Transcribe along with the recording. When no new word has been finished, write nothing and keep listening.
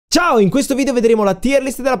Ciao, in questo video vedremo la tier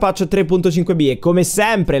list della patch 3.5B e come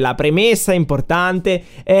sempre la premessa importante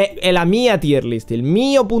è la mia tier list, il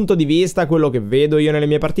mio punto di vista, quello che vedo io nelle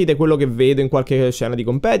mie partite, quello che vedo in qualche scena di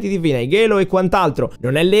competitive, in 𝐒𝐻𝐂𝐈𝐌𝐿o e quant'altro.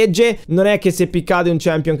 Non è legge, non è che se piccate un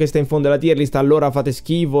champion che sta in fondo alla tier list allora fate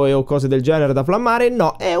schifo o cose del genere da flammare,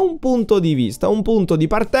 no, è un punto di vista, un punto di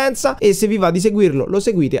partenza e se vi va di seguirlo lo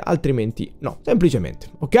seguite, altrimenti no, semplicemente,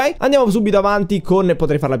 ok? Andiamo subito avanti con,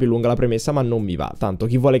 potrei farla più lunga la premessa ma non mi va, tanto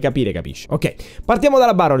chi vuole capire capisce. Ok, partiamo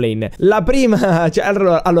dalla Baron Lane. La prima, cioè,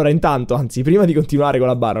 allora intanto, anzi prima di continuare con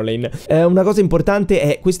la Baron Lane, una cosa importante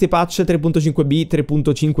è queste patch 3.5B,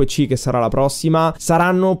 3.5C che sarà la prossima,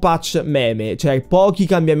 saranno patch meme, cioè pochi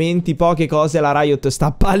cambiamenti, poche cose, la Riot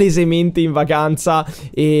sta palesemente in vacanza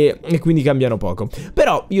e quindi cambiano poco.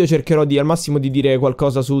 Però io cercherò al massimo di dire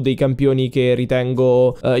qualcosa su dei campioni che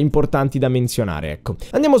ritengo importanti da menzionare, ecco.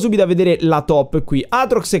 Andiamo subito a vedere la top qui.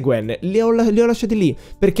 Aatrox e Gwen, li ho lasciati lì,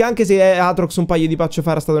 perché anche se Aatrox un paio di patch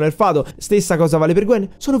fa era stato nerfato, stessa cosa vale per Gwen,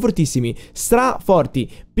 sono fortissimi, stra forti,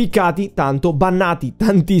 piccati tanto, bannati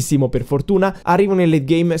tantissimo per fortuna, arrivano nel late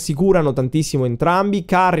game, si curano tantissimo entrambi,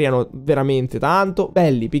 carriano veramente tanto,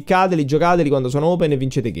 belli, piccateli, giocateli quando sono open e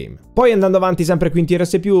vincete game. Poi andando avanti sempre qui in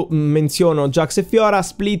TRS+, menziono Jax e Fiora,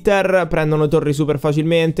 Splitter, prendono torri super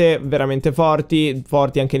facilmente, veramente forti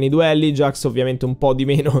anche nei duelli, Jax ovviamente un po' di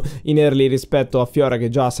meno in early rispetto a Fiora che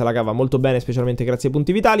già se la cava molto bene, specialmente grazie ai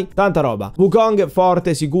punti vitali, tanta roba. Wukong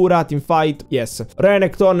forte, sicura, teamfight, yes.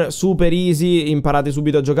 Renekton super easy, imparate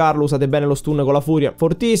subito a giocarlo, usate bene lo stun con la furia,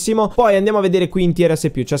 fortissimo. Poi andiamo a vedere qui in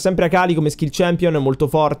TRS+, c'è sempre 𝐒𝐂𝐈𝐌𝐄𝐒 come skill champion, molto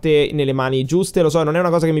forte nelle mani giuste, lo so, non è una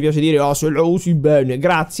cosa che mi piace dire, oh se lo usi bene,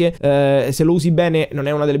 grazie, se lo usi bene non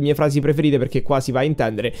è una delle mie frasi preferite perché qua si va a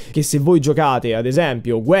intendere che se voi giocate ad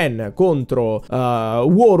esempio Gwen contro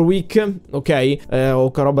Warwick, ok,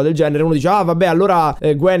 o roba del genere, uno dice ah vabbè allora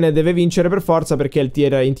Gwen deve vincere per forza perché è il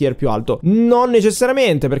in tier più alto. Non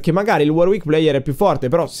necessariamente, perché magari il Warwick player è più forte,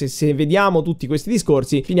 però se vediamo tutti questi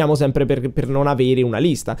discorsi finiamo sempre per non avere una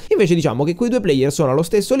lista. Invece diciamo che quei due player sono allo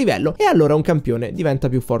stesso livello e allora un campione diventa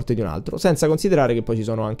più forte di un altro, senza considerare che poi ci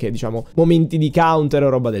sono anche diciamo momenti di counter o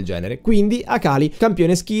roba del genere. Quindi 𝐒𝐂𝐈𝐈,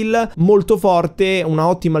 campione skill molto forte, una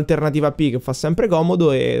ottima alternativa a P che fa sempre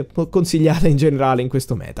comodo e consigliata in generale in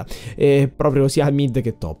questo meta, proprio sia mid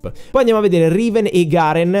che top. Poi andiamo a vedere Riven e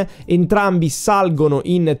Garen, entrambi salgono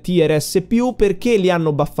in TRS+, perché li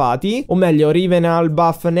hanno buffati, o meglio Riven ha il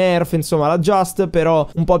buff nerf, insomma la just, però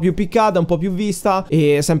un po' più piccata, un po' più vista,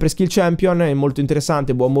 e sempre skill champion, è molto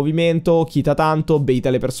interessante, buon movimento, chita tanto, baita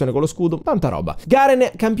le persone con lo scudo, tanta roba.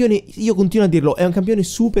 Garen, campione, io continuo a dirlo, è un campione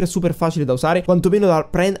super facile da usare, quantomeno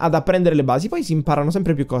ad apprendere le basi, poi si imparano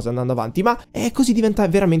sempre più cose andando avanti, ma così diventa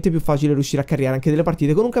veramente più facile riuscire a carriare anche delle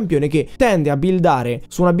partite con un campione che tende a buildare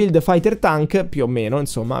su una build fighter tank, più o meno,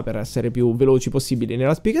 insomma, per essere più veloci possibili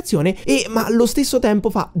nella spiegazione, ma allo stesso tempo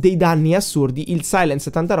fa dei danni assurdi, il silence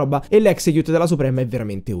è tanta roba e l'execute della Suprema è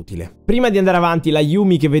veramente utile. Prima di andare avanti, la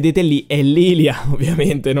Yuumi che vedete lì è LILLIA,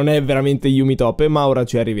 ovviamente non è veramente Yuumi top, ma ora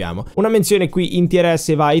ci arriviamo. Una menzione qui in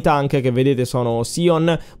TRS va ai tank che vedete sono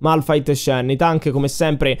Sion, Malphite e Shen. I tank come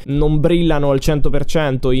sempre non brillano al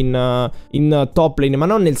 100% in top lane, ma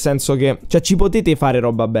non nel senso che, cioè ci potete fare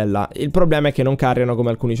roba bella, il problema è che non carriano come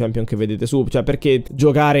alcuni champion che vedete su, cioè perché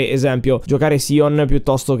giocare Sion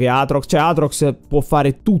piuttosto che Aatrox, cioè Aatrox può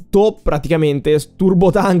fare tutto praticamente,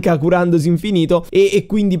 turbo tanka curandosi infinito e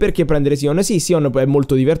quindi perché prendere Sion? Sì, Sion è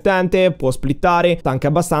molto divertente, può splittare, tanka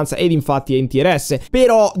abbastanza ed infatti è in TRS,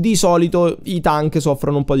 però di solito i tank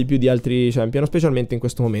soffrono un po' di più di altri champion, specialmente in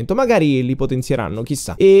questo momento, magari li potenzieranno,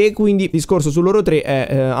 chissà. E quindi discorso su loro tre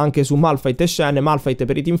è anche su Malphite e Shen. Malphite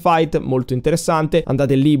per i teamfight, molto interessante,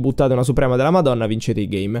 andate lì, buttate una suprema della Madonna, vincete i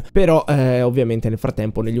game, però ovviamente nel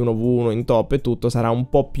frattempo negli 1v1 in top e tutto sarà un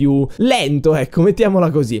po' più lento, ecco, mettiamola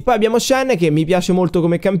così. Poi abbiamo Shen che mi piace molto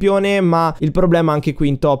come campione, ma il problema anche qui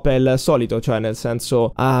in top è il solito, cioè nel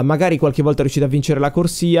senso magari qualche volta riuscite a vincere la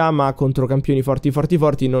corsia, ma contro campioni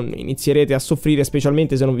forti non inizierete a soffrire,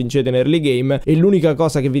 specialmente se non vincete in early game, e l'unica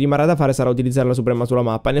cosa che vi rimarrà da fare sarà utilizzare la suprema sulla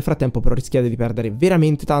mappa e nel frattempo però rischiate di perdere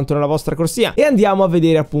veramente tanto nella vostra corsia. E andiamo a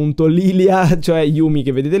vedere appunto LILLIA, cioè Yuumi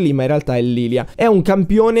che vedete lì, ma in realtà è LILLIA. È un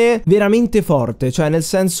campione veramente forte, cioè nel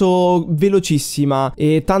senso velocissima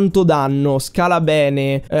e tanto danno, scala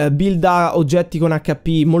bene, builda oggetti con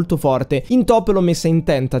HP molto forte. In top lo l'ho messa in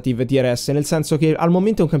tentative TRS, nel senso che al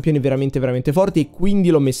momento è un campione veramente veramente forte e quindi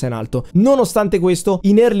l'ho messa in alto. Nonostante questo,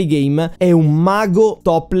 in early game è un mago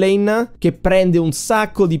top lane che prende un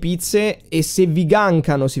sacco di pizze e se vi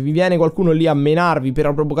gankano, se vi viene qualcuno lì a menarvi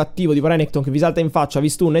per proprio cattivo tipo Renekton che vi salta in faccia, vi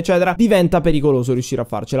stun eccetera, diventa pericoloso riuscire a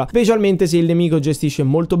farcela, specialmente se il nemico gestisce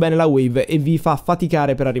molto bene la wave e vi fa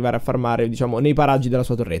faticare per arrivare a farmare, diciamo, nei paraggi della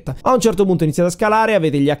sua torretta. A un certo punto iniziate a scalare,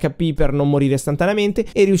 avete gli HP per non morire istantaneamente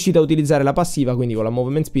e riuscite a utilizzare la passiva, quindi con la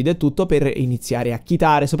movement speed e tutto, per iniziare a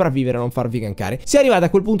chitare, sopravvivere e non farvi gankare. Se arrivate a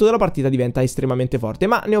quel punto della partita diventa estremamente forte,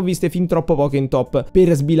 ma ne ho viste fin troppo poche in top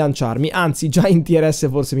per sbilanciarmi, anzi già in TRS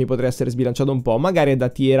forse mi potrei essere sbilanciato un po', magari è da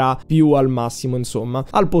tier A più al massimo insomma,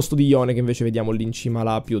 al posto di Yone che invece vediamo lì in cima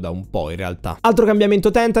là più da un po' in realtà. Altro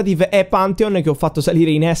cambiamento tentative è Pantheon, che ho fatto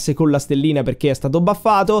salire in S con la stellina perché è stato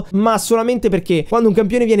buffato, ma solamente perché quando un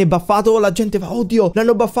campione viene buffato la gente fa oddio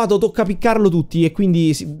l'hanno buffato, tocca piccarlo tutti, e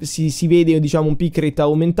quindi si vede diciamo un pick rate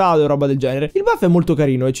aumentato e roba del genere. Il buff è molto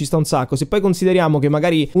carino e ci sta un sacco, se poi consideriamo che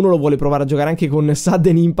magari uno lo vuole provare a giocare anche con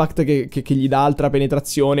sudden impact che gli dà altra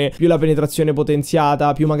penetrazione, più la penetrazione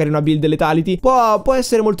potenziata, più magari una build lethality, può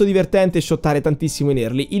essere molto divertente e shottare tantissimo in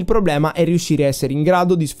early. Il problema è riuscire a essere in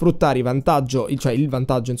grado di sfruttare il vantaggio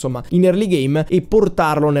insomma in early game e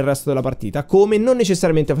portarlo nel resto della partita, come non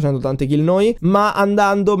necessariamente facendo tante kill noi, ma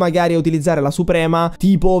andando magari a utilizzare la suprema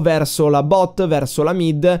tipo verso la bot, verso la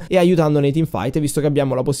mid e aiutando nei teamfight, visto che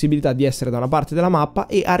abbiamo la possibilità di essere da una parte della mappa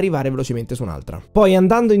e arrivare velocemente su un'altra. Poi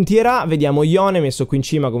andando in tier A vediamo Yone messo qui in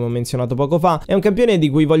cima come ho menzionato poco fa. È un campione di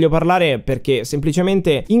cui voglio parlare perché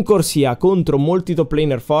semplicemente in corsia contro molti top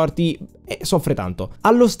laner forti soffre tanto.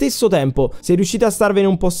 Allo stesso tempo, se riuscite a starvene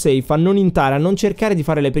un po' safe, a non intare, a non cercare di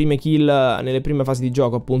fare le prime kill nelle prime fasi di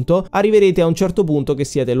gioco appunto, arriverete a un certo punto che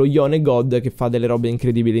siete lo Yone God che fa delle robe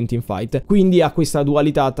incredibili in teamfight. Quindi ha questa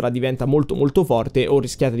dualità tra diventa molto molto forte o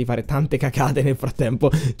rischiate di fare tante cacate nel frattempo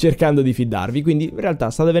cercando di fiddarvi. Quindi in realtà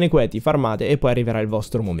statevene quieti, farmate e poi arriverà il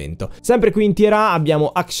vostro momento. Sempre qui in tier A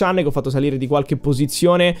abbiamo Akshan che ho fatto salire di qualche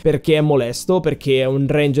posizione perché è molesto, perché è un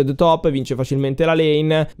ranged top, vince facilmente la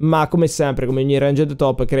lane, ma come sempre, come ogni ranged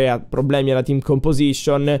top, crea problemi alla team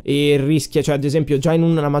composition e rischia, cioè ad esempio già in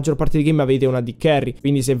una maggior parte dei game avete un AD carry,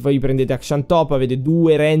 quindi se voi prendete Akshan top avete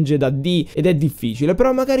due ranged AD ed è difficile,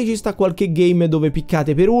 però magari ci sta qualche game dove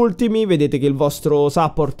piccate per ultimi, vedete che il vostro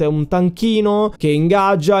support è un tanchino che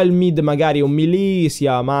ingaggia, il mid magari è un melee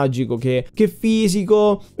sia magico che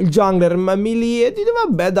fisico, il jungler melee e dite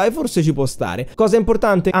vabbè dai forse ci può stare. Cosa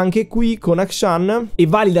importante anche qui con Akshan e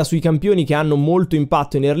valida sui campioni che hanno molto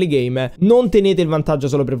impatto in early game: non tenete il vantaggio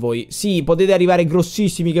solo per voi. Sì, potete arrivare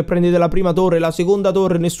grossissimi che prendete la prima torre, la seconda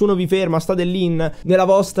torre, nessuno vi ferma, state lì nella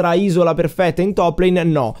vostra isola perfetta in top lane.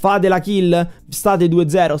 No, fate la kill, state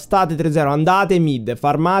 2-0, state 3-0, andate mid,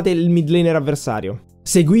 farmate il mid laner avversario.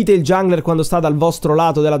 Seguite il jungler quando sta dal vostro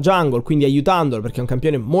lato della jungle, quindi aiutandolo perché è un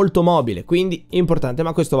campione molto mobile, quindi importante,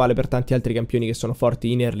 ma questo vale per tanti altri campioni che sono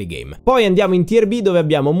forti in early game. Poi andiamo in tier B dove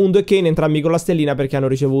abbiamo Mundo e Kayn, entrambi con la stellina perché hanno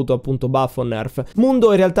ricevuto appunto buff o nerf. Mundo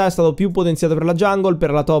in realtà è stato più potenziato per la jungle, per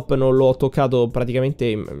la top non l'ho toccato praticamente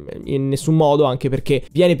in nessun modo, anche perché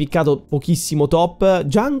viene piccato pochissimo top.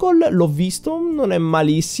 Jungle l'ho visto, non è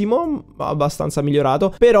malissimo, abbastanza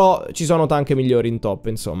migliorato, però ci sono tanche migliori in top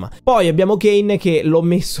insomma. Poi abbiamo Kayn che l'ho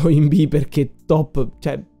messo in B perché top,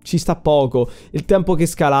 cioè ci sta poco, il tempo che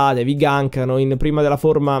scalate, vi gankano in prima della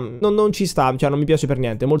forma, non ci sta, cioè non mi piace per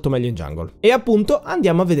niente, molto meglio in jungle. E appunto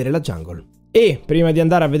andiamo a vedere la jungle. E prima di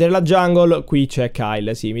andare a vedere la jungle, qui c'è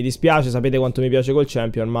Kyle. Sì, mi dispiace, sapete quanto mi piace col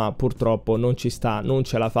champion, ma purtroppo non ci sta, non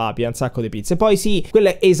ce la fa, pia un sacco di pizze. Poi sì, quello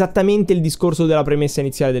è esattamente il discorso della premessa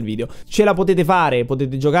iniziale del video. Ce la potete fare,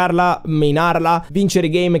 potete giocarla, mainarla, vincere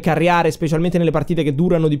game, carriare, specialmente nelle partite che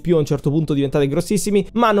durano di più, a un certo punto diventate grossissimi,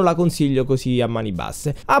 ma non la consiglio così a mani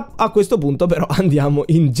basse. A questo punto però andiamo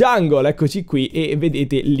in jungle, eccoci qui e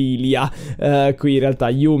vedete Lilia. Qui in realtà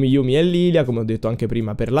Yumi e Lilia, come ho detto anche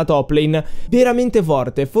prima per la top lane. Veramente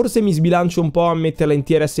forte, forse mi sbilancio un po' a metterla in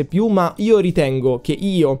tier S+, ma io ritengo che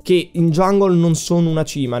in jungle non sono una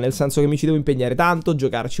cima, nel senso che mi ci devo impegnare tanto,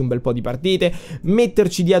 giocarci un bel po' di partite,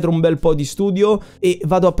 metterci dietro un bel po' di studio e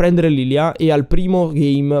vado a prendere Lilia e al primo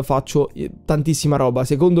game faccio tantissima roba,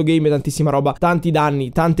 secondo game tantissima roba, tanti danni,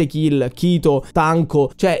 tante kill, Kito,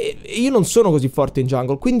 tanco, cioè io non sono così forte in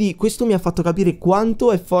jungle, quindi questo mi ha fatto capire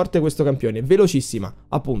quanto è forte questo campione, velocissima,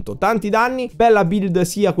 appunto, tanti danni, bella build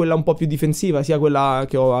sia quella un po' più difensiva offensiva, sia quella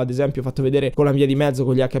che ho ad esempio fatto vedere con la via di mezzo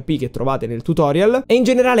con gli HP che trovate nel tutorial, e in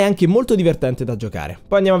generale è anche molto divertente da giocare.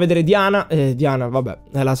 Poi andiamo a vedere Diana. Diana, vabbè,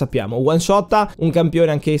 la sappiamo, one shotta, un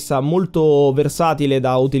campione anch'essa molto versatile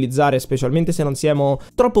da utilizzare, specialmente se non siamo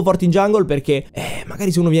troppo forti in jungle, perché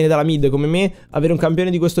magari se uno viene dalla mid come me, avere un campione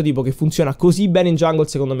di questo tipo che funziona così bene in jungle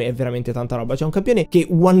secondo me è veramente tanta roba. C'è un campione che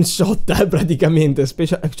one shotta praticamente,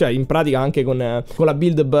 cioè in pratica anche con la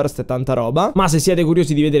build burst è tanta roba. Ma se siete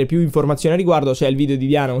curiosi di vedere più informazioni a riguardo, c'è il video di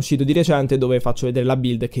Diana uscito di recente dove faccio vedere la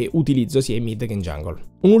build che utilizzo sia in mid che in jungle.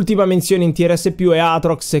 Un'ultima menzione in Tier S+ è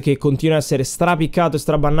Aatrox, che continua a essere strapiccato e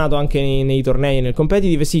strabannato anche nei tornei e nel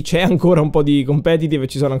competitive. Sì, c'è ancora un po' di competitive,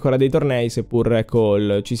 ci sono ancora dei tornei, seppur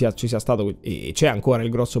ecco ci sia stato, e c'è ancora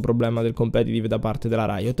il grosso problema del competitive da parte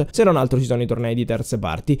della Riot, se non altro ci sono i tornei di terze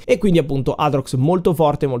parti, e quindi appunto Aatrox molto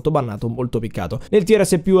forte, molto bannato, molto piccato. Nel Tier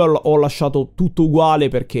S+ ho lasciato tutto uguale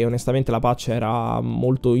perché onestamente la patch era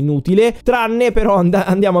molto inutile, tranne però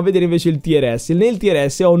andiamo a vedere invece il Tier S. Nel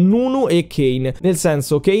Tier S ho Nunu e Kayn, nel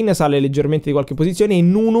senso Kayn sale leggermente di qualche posizione e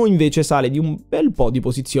Nunu invece sale di un bel po' di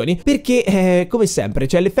posizioni, perché come sempre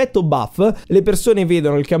c'è l'effetto buff, le persone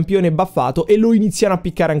vedono il campione buffato e lo iniziano a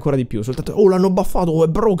piccare ancora di più, soltanto oh l'hanno buffato, è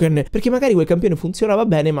broken, perché magari quel campione funzionava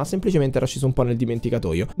bene ma semplicemente era sceso un po' nel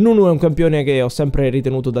dimenticatoio. Nunu è un campione che ho sempre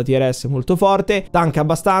ritenuto da Tier S molto forte, tanca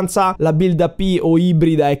abbastanza, la build AP o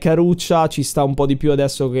ibrida è caruccia, ci sta un po' di più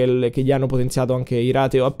adesso che gli hanno potenziato anche i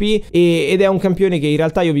rate o AP, ed è un campione che in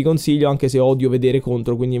realtà io vi consiglio, anche se odio vedere contro,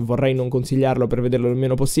 quindi vorrei non consigliarlo per vederlo il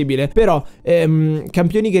meno possibile, però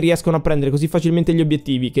campioni che riescono a prendere così facilmente gli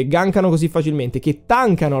obiettivi, che gankano così facilmente, che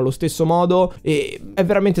tankano allo stesso modo, è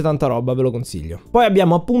veramente tanta roba, ve lo consiglio. Poi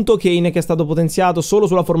abbiamo appunto Kayn, che è stato potenziato solo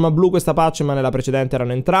sulla forma blu questa patch, ma nella precedente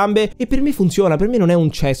erano entrambe, e per me funziona, per me non è un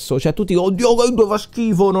cesso, cioè tutti oddio Kayn fa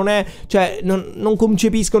schifo, non è, cioè non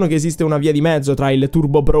concepiscono che esiste una via di mezzo tra il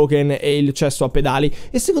turbo broken e il cesso a pedali,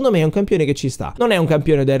 e secondo me è un campione che ci sta. Non è un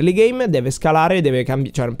campione da early game, deve scalare, deve cambiare,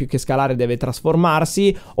 cioè più che scalare deve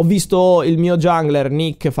trasformarsi. Ho visto il mio jungler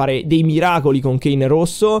Nick fare dei miracoli con Kayn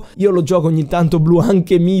rosso, io lo gioco ogni tanto blu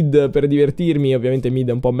anche mid per divertirmi, ovviamente mid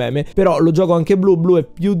è un po' meme, però lo gioco anche blu è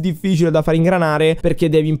più difficile da far ingranare perché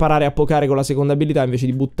devi imparare a pokare con la seconda abilità invece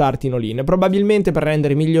di buttarti in all-in. Probabilmente per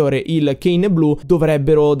rendere migliore il Kayn blu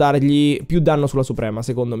dovrebbero dargli più danno sulla suprema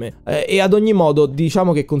secondo me, e ad ogni modo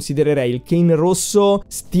diciamo che considererei il Kayn rosso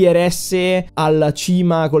Tier S alla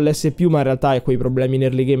cima con l'S+, ma in realtà è quei problemi in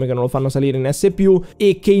early game che non lo fanno salire in S+,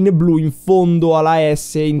 e Kayn blu in fondo alla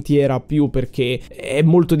S in Tier A+, perché è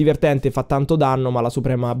molto divertente, fa tanto danno, ma la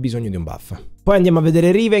suprema ha bisogno di un buff. Poi andiamo a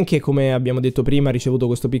vedere Riven, che come abbiamo detto prima ha ricevuto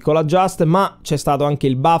questo piccolo adjust, ma c'è stato anche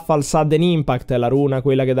il buff al sudden impact, la runa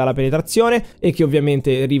quella che dà la penetrazione, e che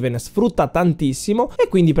ovviamente Riven sfrutta tantissimo e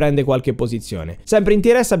quindi prende qualche posizione. Sempre in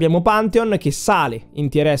Tier S abbiamo Pantheon, che sale in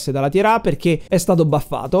Tier S dalla Tier A perché è stato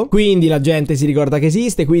buffato, quindi la gente si ricorda che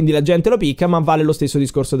esiste, quindi la gente lo picca, ma vale lo stesso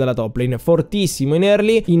discorso della top lane. Fortissimo in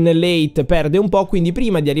early, in late perde un po', quindi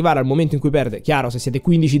prima di arrivare al momento in cui perde, chiaro, se siete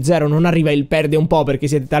 15-0 non arriva il perde un po' perché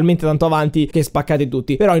siete talmente tanto avanti che spaccate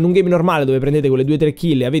tutti, però in un game normale dove prendete quelle 2-3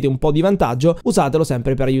 kill e avete un po' di vantaggio, usatelo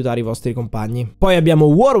sempre per aiutare i vostri compagni. Poi abbiamo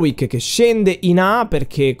Warwick, che scende in A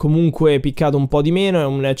perché comunque piccato un po' di meno, è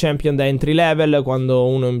un champion da entry level, quando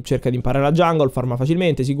uno cerca di imparare la jungle, farma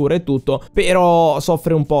facilmente, sicura e tutto, però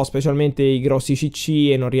soffre un po', specialmente i grossi CC,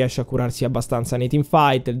 e non riesce a curarsi abbastanza nei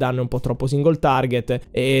teamfight, il danno è un po' troppo single target,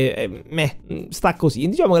 e sta così.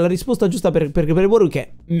 Diciamo che la risposta giusta per Warwick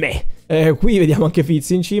è meh. Qui vediamo anche Fizz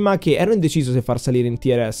in cima, che ero indeciso se far salire in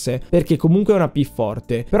Tier S, perché comunque è una AP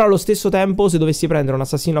forte, però allo stesso tempo se dovessi prendere un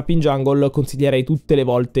assassino AP in jungle consiglierei tutte le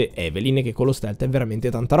volte Evelyn, che con lo stealth è veramente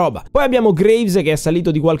tanta roba. Poi abbiamo Graves, che è salito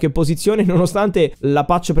di qualche posizione nonostante la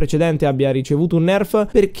patch precedente abbia ricevuto un nerf,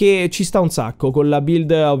 perché ci sta un sacco con la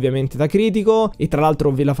build ovviamente da critico, e tra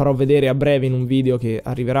l'altro ve la farò vedere a breve in un video che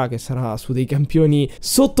arriverà, che sarà su dei campioni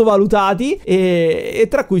sottovalutati, e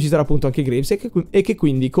tra cui ci sarà appunto anche Graves, e che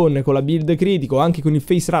quindi con la build critico, anche con il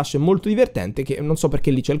face rush molto divertente, che non so perché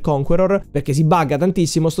lì c'è il Conqueror, perché si bugga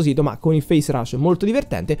tantissimo sto sito, ma con il face rush molto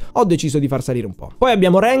divertente ho deciso di far salire un po'. Poi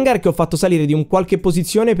abbiamo Rengar, che ho fatto salire di un qualche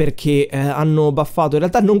posizione perché hanno buffato, in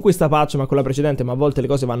realtà non questa patch ma quella precedente, ma a volte le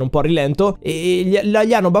cose vanno un po' a rilento, e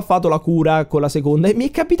gli hanno buffato la cura con la seconda, e mi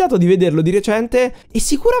è capitato di vederlo di recente e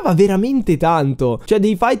si curava veramente tanto. Cioè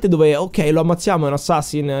dei fight dove ok, lo ammazziamo, è un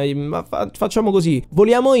assassin, ma facciamo così,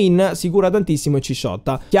 voliamo in, si cura tantissimo e ci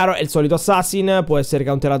shotta. Chiaro, è il solito assassin, può essere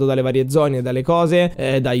counterato dalle varie zone, bisogna dalle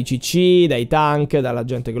cose, dai CC, dai tank, dalla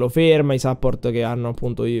gente che lo ferma, i support che hanno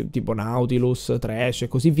appunto tipo Nautilus, Trash e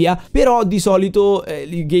così via. Però di solito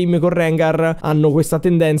i game con Rengar hanno questa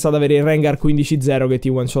tendenza ad avere il Rengar 15-0 che ti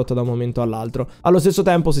one shot da un momento all'altro. Allo stesso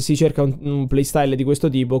tempo, se si cerca un playstyle di questo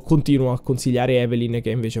tipo, continuo a consigliare Evelynn, che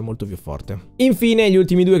invece è molto più forte. Infine, gli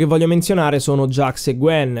ultimi due che voglio menzionare sono Jax e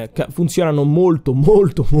Gwen, che funzionano molto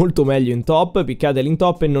meglio in top, piccateli in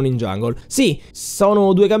top e non in jungle. Sì,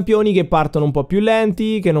 sono due campioni che partono un po' più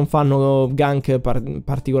lenti, che non fanno gank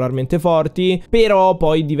particolarmente forti, però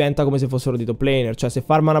poi diventa come se fossero dei top laner, cioè se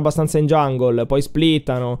farmano abbastanza in jungle, poi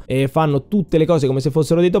splittano e fanno tutte le cose come se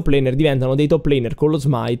fossero dei top laner, diventano dei top laner con lo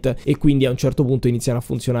smite e quindi a un certo punto iniziano a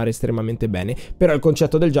funzionare estremamente bene. Però il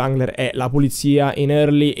concetto del jungler è la pulizia in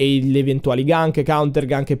early e gli eventuali gank, counter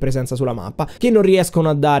gank e presenza sulla mappa, che non riescono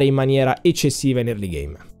a dare in maniera eccessiva in early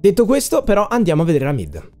game. Detto questo, però, andiamo a vedere la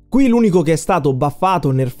mid. Qui l'unico che è stato buffato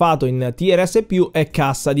o nerfato in Tier S+, è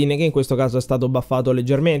Kassadin, che in questo caso è stato buffato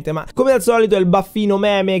leggermente, ma come al solito è il buffino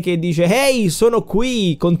meme che dice «Ehi, sono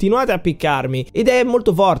qui, continuate a piccarmi!» ed è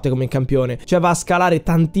molto forte come campione, cioè va a scalare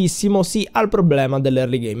tantissimo, sì, al problema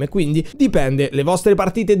dell'early game, quindi dipende, le vostre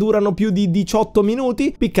partite durano più di 18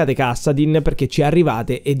 minuti, piccate Kassadin perché ci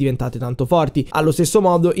arrivate e diventate tanto forti. Allo stesso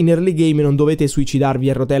modo in early game non dovete suicidarvi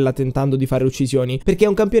a rotella tentando di fare uccisioni, perché è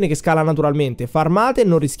un campione che scala naturalmente, farmate,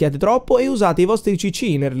 non rischiate troppo e usate i vostri CC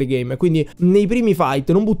in early game, quindi nei primi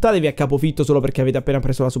fight non buttatevi a capofitto solo perché avete appena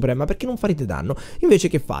preso la suprema, perché non farete danno. Invece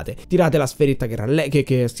che fate? Tirate la sferetta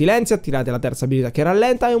che silenzia, tirate la terza abilità che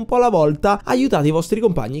rallenta e un po' alla volta aiutate i vostri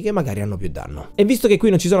compagni che magari hanno più danno. E visto che qui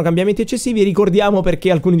non ci sono cambiamenti eccessivi, ricordiamo perché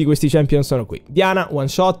alcuni di questi champion sono qui. Diana, one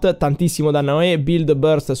shot, tantissimo danno a build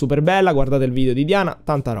burst super bella, guardate il video di Diana,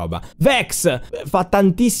 tanta roba. Vex fa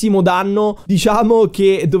tantissimo danno, diciamo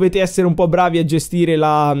che dovete essere un po' bravi a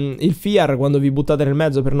gestire il fear quando vi buttate nel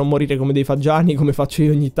mezzo per non morire come dei fagiani, come faccio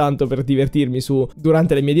io ogni tanto per divertirmi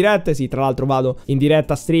durante le mie dirette. Sì, tra l'altro vado in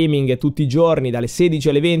diretta streaming tutti i giorni dalle 16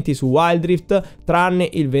 alle 20 su wildrift, tranne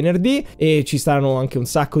il venerdì, e ci saranno anche un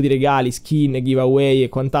sacco di regali, skin, giveaway e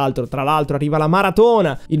quant'altro. Tra l'altro arriva la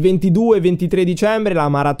maratona il 22 e 23 dicembre, la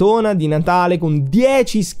maratona di Natale con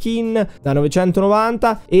 10 skin da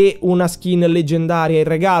 990 e una skin leggendaria in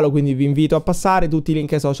regalo, quindi vi invito a passare, tutti i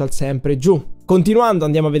link ai social sempre giù. Continuando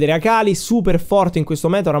andiamo a vedere Akali, super forte in questo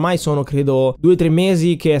meta, oramai sono credo 2-3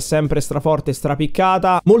 mesi che è sempre straforte e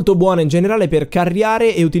strapiccata, molto buona in generale per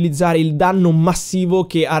carriare e utilizzare il danno massivo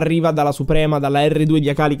che arriva dalla suprema, dalla R2 di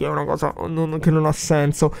Akali, che è una cosa che non ha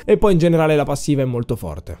senso, e poi in generale la passiva è molto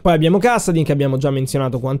forte. Poi abbiamo Kassadin che abbiamo già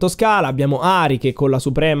menzionato quanto scala, abbiamo Ari che con la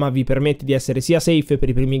suprema vi permette di essere sia safe per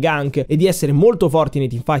i primi gank e di essere molto forti nei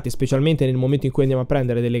teamfight, specialmente nel momento in cui andiamo a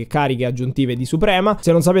prendere delle cariche aggiuntive di suprema.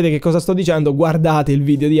 Se non sapete che cosa sto dicendo, guardate il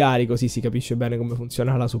video di Ari, così si capisce bene come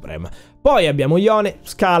funziona la suprema. Poi abbiamo Yone,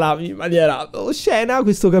 scala in maniera oscena,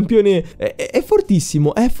 questo campione è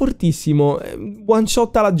fortissimo, one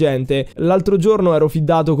shot alla gente. L'altro giorno ero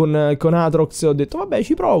fiddato con Aatrox, ho detto vabbè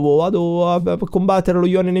ci provo, vado a combattere lo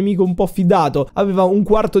Yone nemico un po' fiddato, aveva un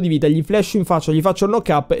quarto di vita, gli flash in faccia, gli faccio il knock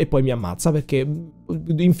up e poi mi ammazza perché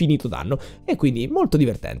infinito danno, e quindi molto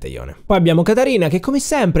divertente Yone. Poi abbiamo Katarina che come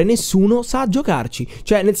sempre nessuno sa giocarci,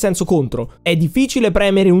 cioè nel senso contro, è difficile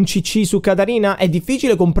premere un CC su Katarina, è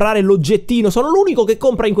difficile comprare l'oggettino, sono l'unico che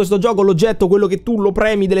compra in questo gioco l'oggetto, quello che tu lo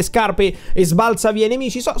premi delle scarpe e sbalza via i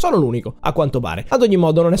nemici, sono l'unico a quanto pare. Ad ogni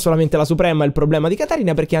modo non è solamente la suprema il problema di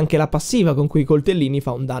Katarina, perché anche la passiva con quei coltellini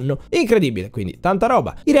fa un danno incredibile, quindi tanta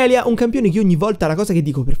roba. Irelia, un campione che ogni volta la cosa che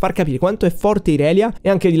dico per far capire quanto è forte Irelia, e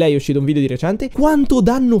anche di lei è uscito un video di recente, quanto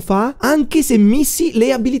danno fa anche se missi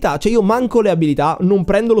le abilità, cioè io manco le abilità, non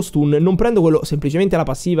prendo lo stun, non prendo quello, semplicemente la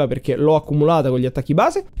passiva perché l'ho accumulata con gli attacchi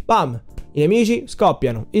base, bam, i nemici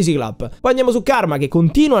scoppiano, easy clap. Poi andiamo su Karma che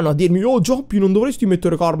continuano a dirmi oh Jumpy non dovresti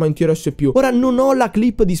mettere Karma in Tier S+. Ora non ho la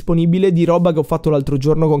clip disponibile di roba che ho fatto l'altro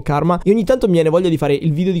giorno con Karma e ogni tanto mi viene voglia di fare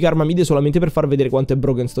il video di Karma mid solamente per far vedere quanto è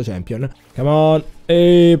broken sto champion. Come on.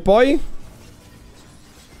 E poi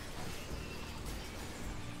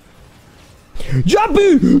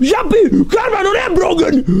Jumpy, Karma non è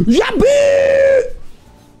broken.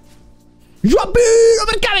 Jumpy,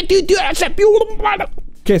 perché metti in Tier S+?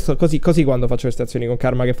 Che so, così quando faccio queste azioni con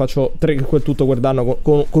Karma, che faccio tutto quel danno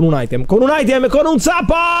con un item, con un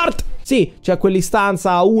support. Sì, c'è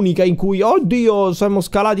quell'istanza unica in cui oddio siamo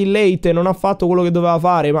scalati in late e non ha fatto quello che doveva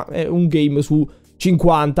fare, ma è un game su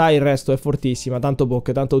 50, il resto è fortissima, tanto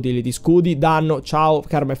poke, tanto utility, scudi, danno, ciao,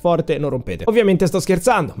 Karma è forte, non rompete. Ovviamente sto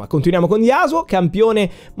scherzando, ma continuiamo con Yasuo, campione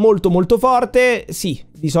molto forte, sì,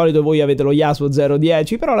 Di solito voi avete lo Yasuo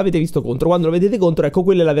 0-10, però l'avete visto contro. Quando lo vedete contro, ecco,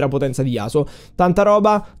 quella è la vera potenza di Yasuo. Tanta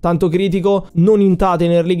roba, tanto critico, non intate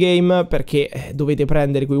in early game perché dovete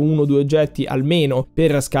prendere quei 1 o 2 oggetti almeno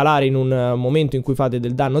per scalare in un momento in cui fate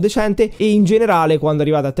del danno decente, e in generale quando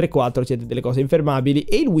arrivate a 3-4 siete delle cose infermabili,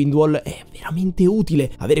 e il windwall è veramente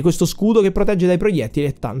utile. Avere questo scudo che protegge dai proiettili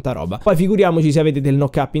è tanta roba. Poi figuriamoci se avete del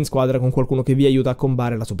knock up in squadra con qualcuno che vi aiuta a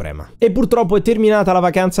combare la suprema. E purtroppo è terminata la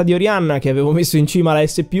vacanza di Orianna, che avevo messo in cima alla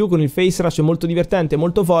S+, con il face rush molto divertente,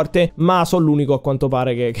 molto forte, ma sono l'unico a quanto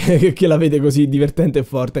pare che la vede così divertente e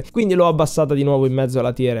forte, quindi l'ho abbassata di nuovo in mezzo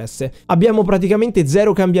alla Tier S. Abbiamo praticamente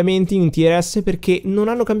 0 cambiamenti in Tier S perché non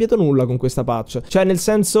hanno cambiato nulla con questa patch, cioè nel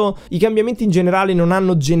senso i cambiamenti in generale non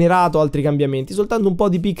hanno generato altri cambiamenti, soltanto un po'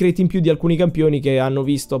 di pick rate in più di alcuni campioni che hanno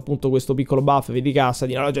visto appunto questo piccolo buff, vedi cassa,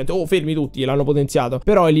 di la gente, oh fermi tutti, l'hanno potenziato,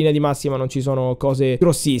 però in linea di massima non ci sono cose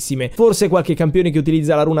grossissime. Forse qualche campione che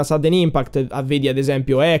utilizza la runa sudden impact, vedi ad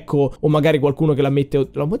esempio ecco, o magari qualcuno che la mette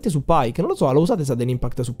su Pyke, non lo so, la usate sudden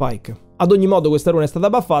impact su Pyke? Ad ogni modo questa runa è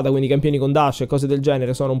stata buffata, quindi i campioni con dash e cose del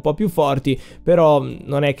genere sono un po' più forti, però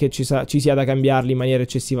non è che ci sia da cambiarli in maniera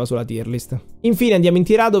eccessiva sulla tier list. Infine andiamo in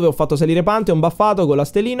Tira, dove ho fatto salire Pantheon buffato con la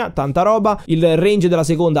stellina, tanta roba, il range della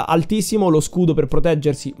seconda altissimo, lo scudo per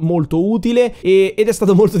proteggersi molto utile, ed è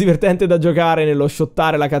stato molto divertente da giocare nello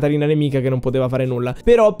shottare la Catarina nemica che non poteva fare nulla,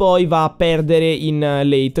 però poi va a perdere in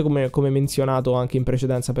late, come menzionato anche in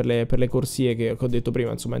precedenza per le corsie che ho detto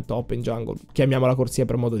prima, insomma in top, in jungle, chiamiamola corsia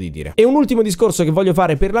per modo di dire. E un ultimo discorso che voglio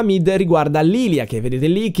fare per la mid riguarda Lilia, che vedete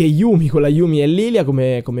lì, che Yumi con la Yumi e Lilia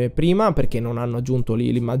come prima, perché non hanno aggiunto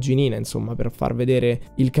lì l'immaginina, insomma, per far vedere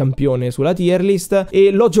il campione sulla tier list,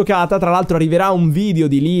 e l'ho giocata. Tra l'altro arriverà un video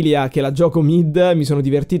di Lilia che la gioco mid, mi sono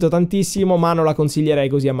divertito tantissimo, ma non la consiglierei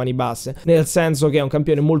così a mani basse, nel senso che è un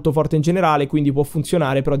campione molto forte in generale, quindi può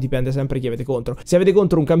funzionare, però dipende sempre chi avete contro. Se avete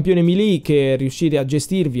contro un campione melee che riuscite a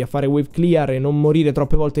gestirvi, a fare wave clear e non morire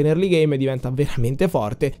troppe volte in early game, diventa veramente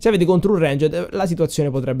forte. Se avete contro un ranged, la situazione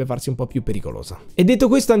potrebbe farsi un po' più pericolosa. E detto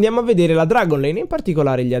questo andiamo a vedere la Dragon Lane, in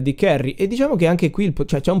particolare gli AD Carry, e diciamo che anche qui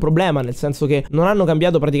c'è un problema, nel senso che non hanno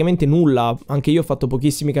cambiato praticamente nulla. Anche io ho fatto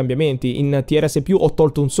pochissimi cambiamenti, in TRS+ ho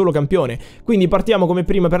tolto un solo campione, quindi partiamo come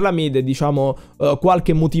prima per la mid, diciamo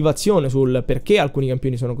qualche motivazione sul perché alcuni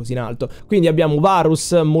campioni sono così in alto. Quindi abbiamo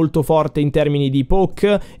Varus molto forte in termini di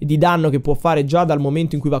poke e di danno che può fare già dal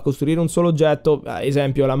momento in cui va a costruire un solo oggetto,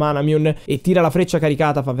 esempio la Manamune, e tira la freccia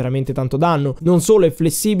caricata, fa veramente tanto danno. Non solo è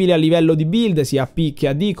flessibile a livello di build, sia P che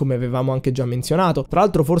AD, come avevamo anche già menzionato. Tra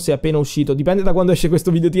l'altro forse è appena uscito, dipende da quando esce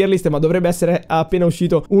questo video tier list, ma dovrebbe essere appena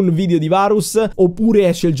uscito un video di Varus, oppure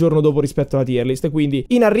esce il giorno dopo rispetto alla tier list, quindi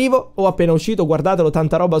in arrivo o appena uscito, guardatelo,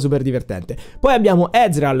 tanta roba, super divertente. Poi abbiamo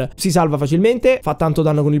Ezreal, si salva facilmente, fa tanto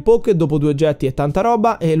danno con il poke, dopo 2 oggetti è tanta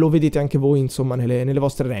roba, e lo vedete anche voi insomma nelle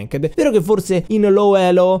vostre ranked. Vero che forse in low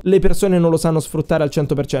elo le persone non lo sanno sfruttare al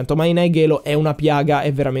 100%, ma in high elo è una piaga,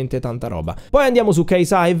 è veramente tanta roba. Poi andiamo su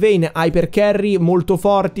Kai'Sa e Vayne, hyper carry molto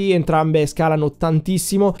forti, entrambe scalano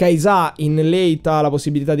tantissimo. Kai'Sa in late ha la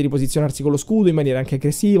possibilità di riposizionarsi con lo scudo in maniera anche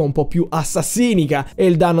aggressiva, un po' più assassinica, e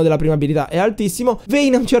il danno della prima abilità è altissimo.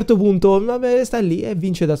 Vayne a un certo punto sta lì e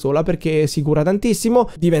vince da sola perché si cura tantissimo,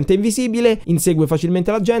 diventa invisibile, insegue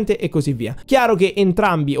facilmente la gente e così via. Chiaro che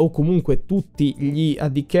entrambi, o comunque tutti gli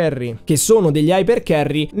AD carry che sono degli hyper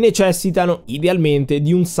carry, necessitano idealmente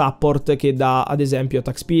di un support che dà ad esempio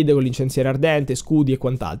attack speed con l'incensiere ardente, scudi e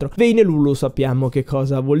quant'altro. Vayne e Lulu sappiamo che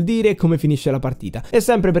cosa vuol dire e come finisce la partita. E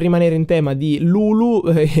sempre per rimanere in tema di Lulu,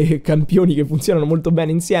 campioni che funzionano molto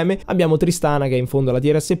bene insieme, abbiamo Tristana che è in fondo alla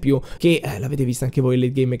tier S+, che l'avete vista anche voi in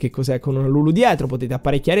late game che cos'è con una Lulu dietro, potete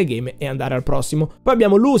apparecchiare game e andare al prossimo. Poi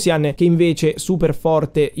abbiamo Lucian che invece è super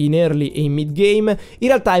forte in early e in mid game, in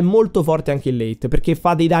realtà è molto forte anche in late perché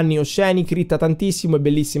fa dei danni osceni, critta tantissimo, è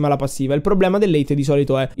bellissima la passiva. Il problema del late di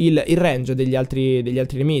solito è il range degli altri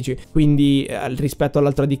nemici, quindi rispetto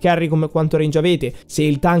all'altro AD carry come quanto range avete, se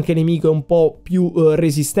il tank nemico è un po' più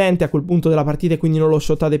resistente a quel punto della partita e quindi non lo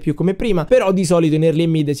shottate più come prima, però di solito in early e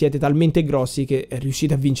mid siete talmente grossi che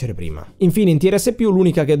riuscite a vincere prima. Infine in tier S+,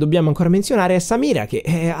 l'unica che dobbiamo ancora menzionare è Samira, che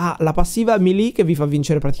ha la passiva melee che vi fa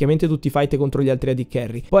vincere praticamente tutti i fight contro gli altri AD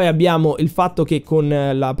carry. Poi abbiamo il fatto che con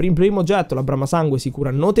la primo oggetto, la brama sangue, si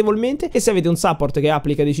cura notevolmente, e se avete un support che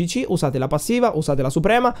applica dei CC usate la passiva, usate la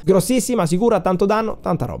suprema, grossissima, sicura, tanto danno,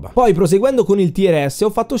 tanta roba. Poi proseguendo con il tier S ho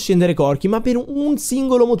fatto scendere Corki, ma per un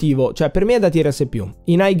singolo motivo, cioè per me è da tier S+,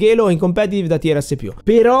 in high elo e in competitive da tier S+,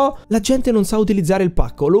 però la gente non sa utilizzare il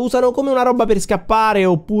pacco, lo usano come una roba per scappare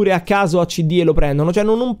oppure a caso a CD e lo prendono, cioè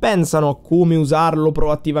non pensano a come usarlo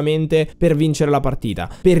proattivamente per vincere la partita,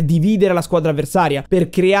 per dividere la squadra avversaria, per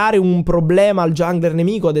creare un problema al jungler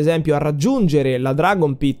nemico, ad esempio a raggiungere la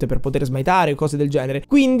Dragon Pit per poter smiteare evitare, cose del genere.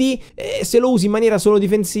 Quindi se lo usi in maniera solo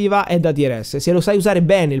difensiva è da tier S, se lo sai usare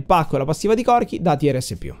bene il pacco e la passiva di Corki da tier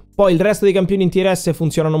S+. Poi il resto dei campioni in tier S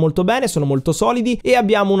funzionano molto bene, sono molto solidi, e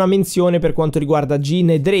abbiamo una menzione per quanto riguarda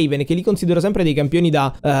Jhin e Draven, che li considero sempre dei campioni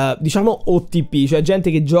da diciamo OTP, cioè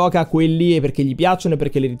gente che gioca a quelli perché gli piacciono e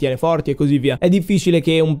perché li ritiene forti e così via. È difficile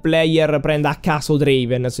che un player prenda a caso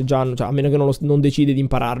Draven, se già, cioè, a meno che non decide di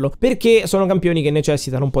impararlo, perché sono campioni che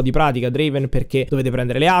necessitano un po' di pratica. Draven perché dovete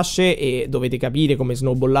prendere le asce e dovete capire come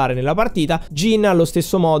snowballare nella partita. Jhin allo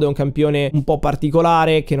stesso modo è un campione un po'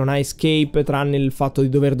 particolare, che non ha escape tranne il fatto di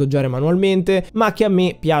dover doggiare manualmente, ma che a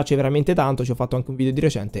me piace veramente tanto. Ci ho fatto anche un video di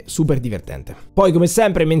recente, super divertente. Poi come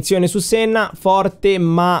sempre menzione su Senna, forte,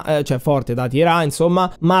 ma cioè forte da tier A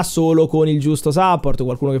insomma, ma solo con il giusto support,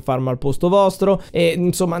 qualcuno che farma al posto vostro, e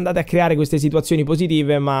insomma andate a creare queste situazioni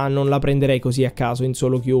positive, ma non la prenderei così a caso in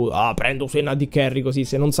solo queue. Prendo Senna di carry così,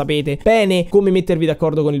 se non sapete bene come mettervi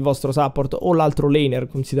d'accordo con il vostro support o l'altro laner,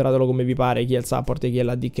 consideratelo come vi pare, chi è il support e chi è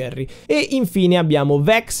l'AD carry. E infine abbiamo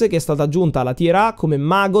Vex, che è stata aggiunta alla tier A come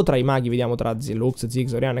mago. Tra i maghi vediamo tra Lux,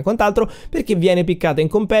 Ziggs, Orianna e quant'altro, perché viene piccata in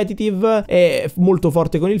competitive, è molto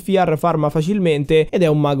forte con il FIAR, farma facilmente ed è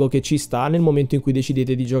un mago che ci sta nel momento in cui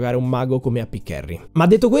decidete di giocare un mago come AP carry. Ma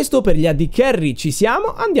detto questo, per gli AD carry ci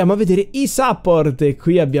siamo, andiamo a vedere i support, e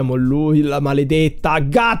qui abbiamo lui, la maledetta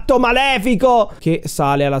gatto malefico, che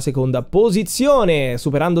sale alla seconda posizione,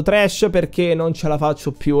 superando Thresh perché non ce la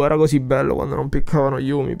faccio più. Era così bello quando non piccavano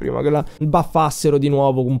Yumi, prima che la buffassero di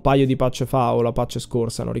nuovo un paio di patch fa, o la patch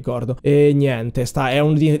scorsa, non ricordo. E niente,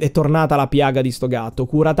 è tornata la piaga di sto gatto,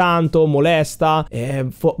 cura tanto, molesta, è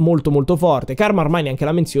molto forte. Karma ormai neanche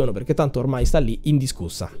la menziono perché tanto ormai sta lì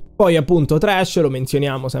indiscussa. Poi appunto Thresh lo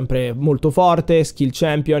menzioniamo sempre molto forte, skill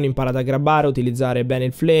champion, impara ad aggrabbare, utilizzare bene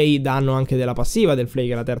il flay, danno anche della passiva del flay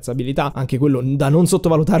che è la terza abilità, anche quello da non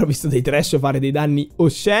sottovalutare. Ho visto dei Thresh fare dei danni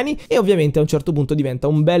osceni, e ovviamente a un certo punto diventa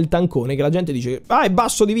un bel tancone che la gente dice è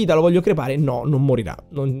basso di vita, lo voglio crepare. No, non morirà,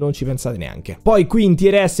 non ci pensate neanche. Poi qui in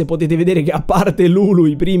tier S potete vedere che a parte Lulu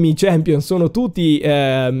i primi champion sono tutti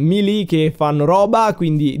melee che fanno roba,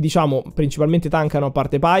 quindi diciamo principalmente tankano a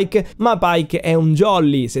parte Pyke, ma Pyke è un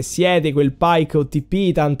jolly. Se siete quel Pyke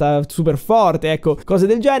OTP tanta super forte, ecco, cose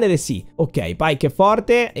del genere, sì, ok, Pyke è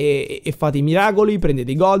forte e fate i miracoli,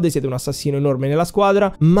 prendete i gold, siete un assassino enorme nella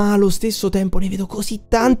squadra, ma allo stesso tempo ne vedo così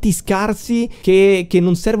tanti scarsi che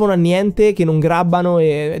non servono a niente, che non grabbano,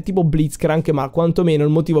 è tipo Blitzcrank, ma quantomeno il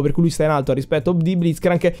motivo per cui lui sta in alto rispetto di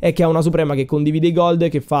Blitzcrank è che ha una suprema che condivide i gold,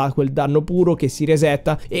 che fa quel danno puro, che si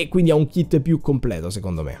resetta, e quindi ha un kit più completo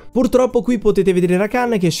secondo me. Purtroppo qui potete vedere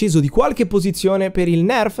Rakan che è sceso di qualche posizione per il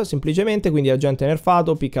nerf, semplicemente, quindi agente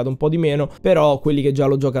nerfato, piccato un po' di meno, però quelli che già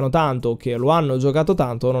lo giocano tanto, che lo hanno giocato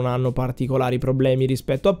tanto, non hanno particolari problemi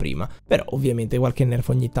rispetto a prima, però ovviamente qualche nerf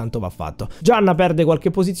ogni tanto va fatto. Gianna perde qualche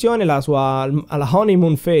posizione, la sua alla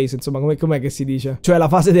honeymoon phase, insomma com'è che si dice? Cioè la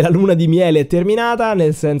fase della luna di miele è terminata,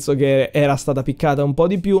 nel senso che era stata piccata un po'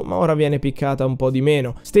 di più, ma ora viene piccata un po' di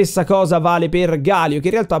meno. Stessa cosa vale per Galio, che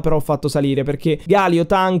in realtà però ho fatto salire, perché Galio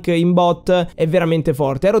tank in bot è veramente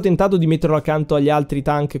forte. Ero tentato di metterlo accanto agli altri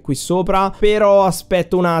tank qui sopra, però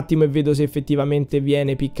aspetto un attimo e vedo se effettivamente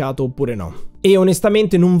viene piccato oppure no. E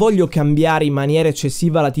onestamente non voglio cambiare in maniera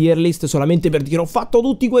eccessiva la tier list solamente per dire ho fatto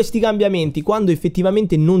tutti questi cambiamenti, quando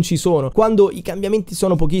effettivamente non ci sono, quando i cambiamenti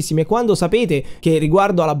sono pochissimi, e quando sapete che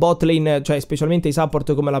riguardo alla bot lane, cioè specialmente i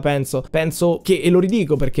support, come la penso che, e lo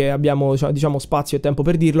ridico perché abbiamo diciamo spazio e tempo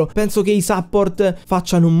per dirlo, penso che i support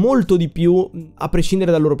facciano molto di più a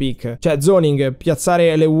prescindere dal loro pick. Cioè zoning,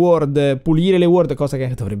 piazzare le ward, pulire le ward, cosa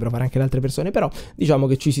che dovrebbero fare anche le altre persone, però diciamo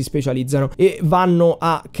che ci si specializzano e vanno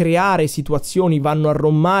a creare situazioni, vanno a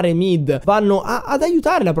rommare mid, vanno ad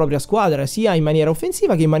aiutare la propria squadra sia in maniera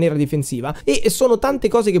offensiva che in maniera difensiva, e sono tante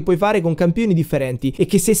cose che puoi fare con campioni differenti e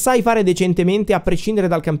che se sai fare decentemente, a prescindere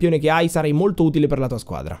dal campione che hai, sarai molto utile per la tua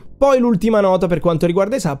squadra. Poi l'ultima nota per quanto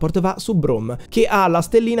riguarda i support va su Braum, che ha la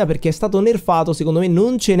stellina perché è stato nerfato, secondo me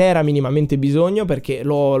non ce n'era minimamente bisogno, perché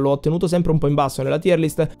l'ho tenuto sempre un po' in basso nella tier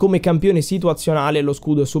list. Come campione situazionale lo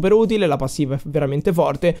scudo è super utile, la passiva è veramente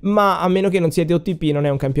forte, ma a meno che non siete OTP non è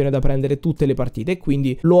un campione da prendere tutte le partite, e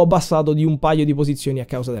quindi l'ho abbassato di un paio di posizioni a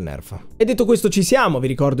causa del nerf. E detto questo ci siamo, vi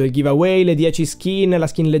ricordo il giveaway, le 10 skin, la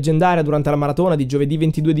skin leggendaria durante la maratona di giovedì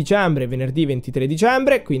 22 dicembre e venerdì 23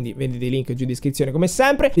 dicembre, quindi vedete i link giù in descrizione come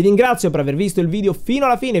sempre. Vi ringrazio per aver visto il video fino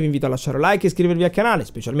alla fine, vi invito a lasciare un like e iscrivervi al canale,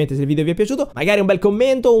 specialmente se il video vi è piaciuto, magari un bel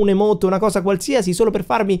commento, un emote, una cosa qualsiasi, solo per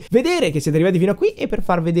farmi vedere che siete arrivati fino a qui e per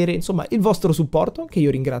far vedere insomma il vostro supporto, che io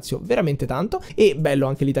ringrazio veramente tanto, e bello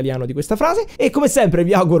anche l'italiano di questa frase. E come sempre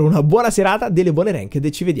vi auguro una buona serata, delle buone ranked,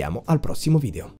 e ci vediamo al prossimo video.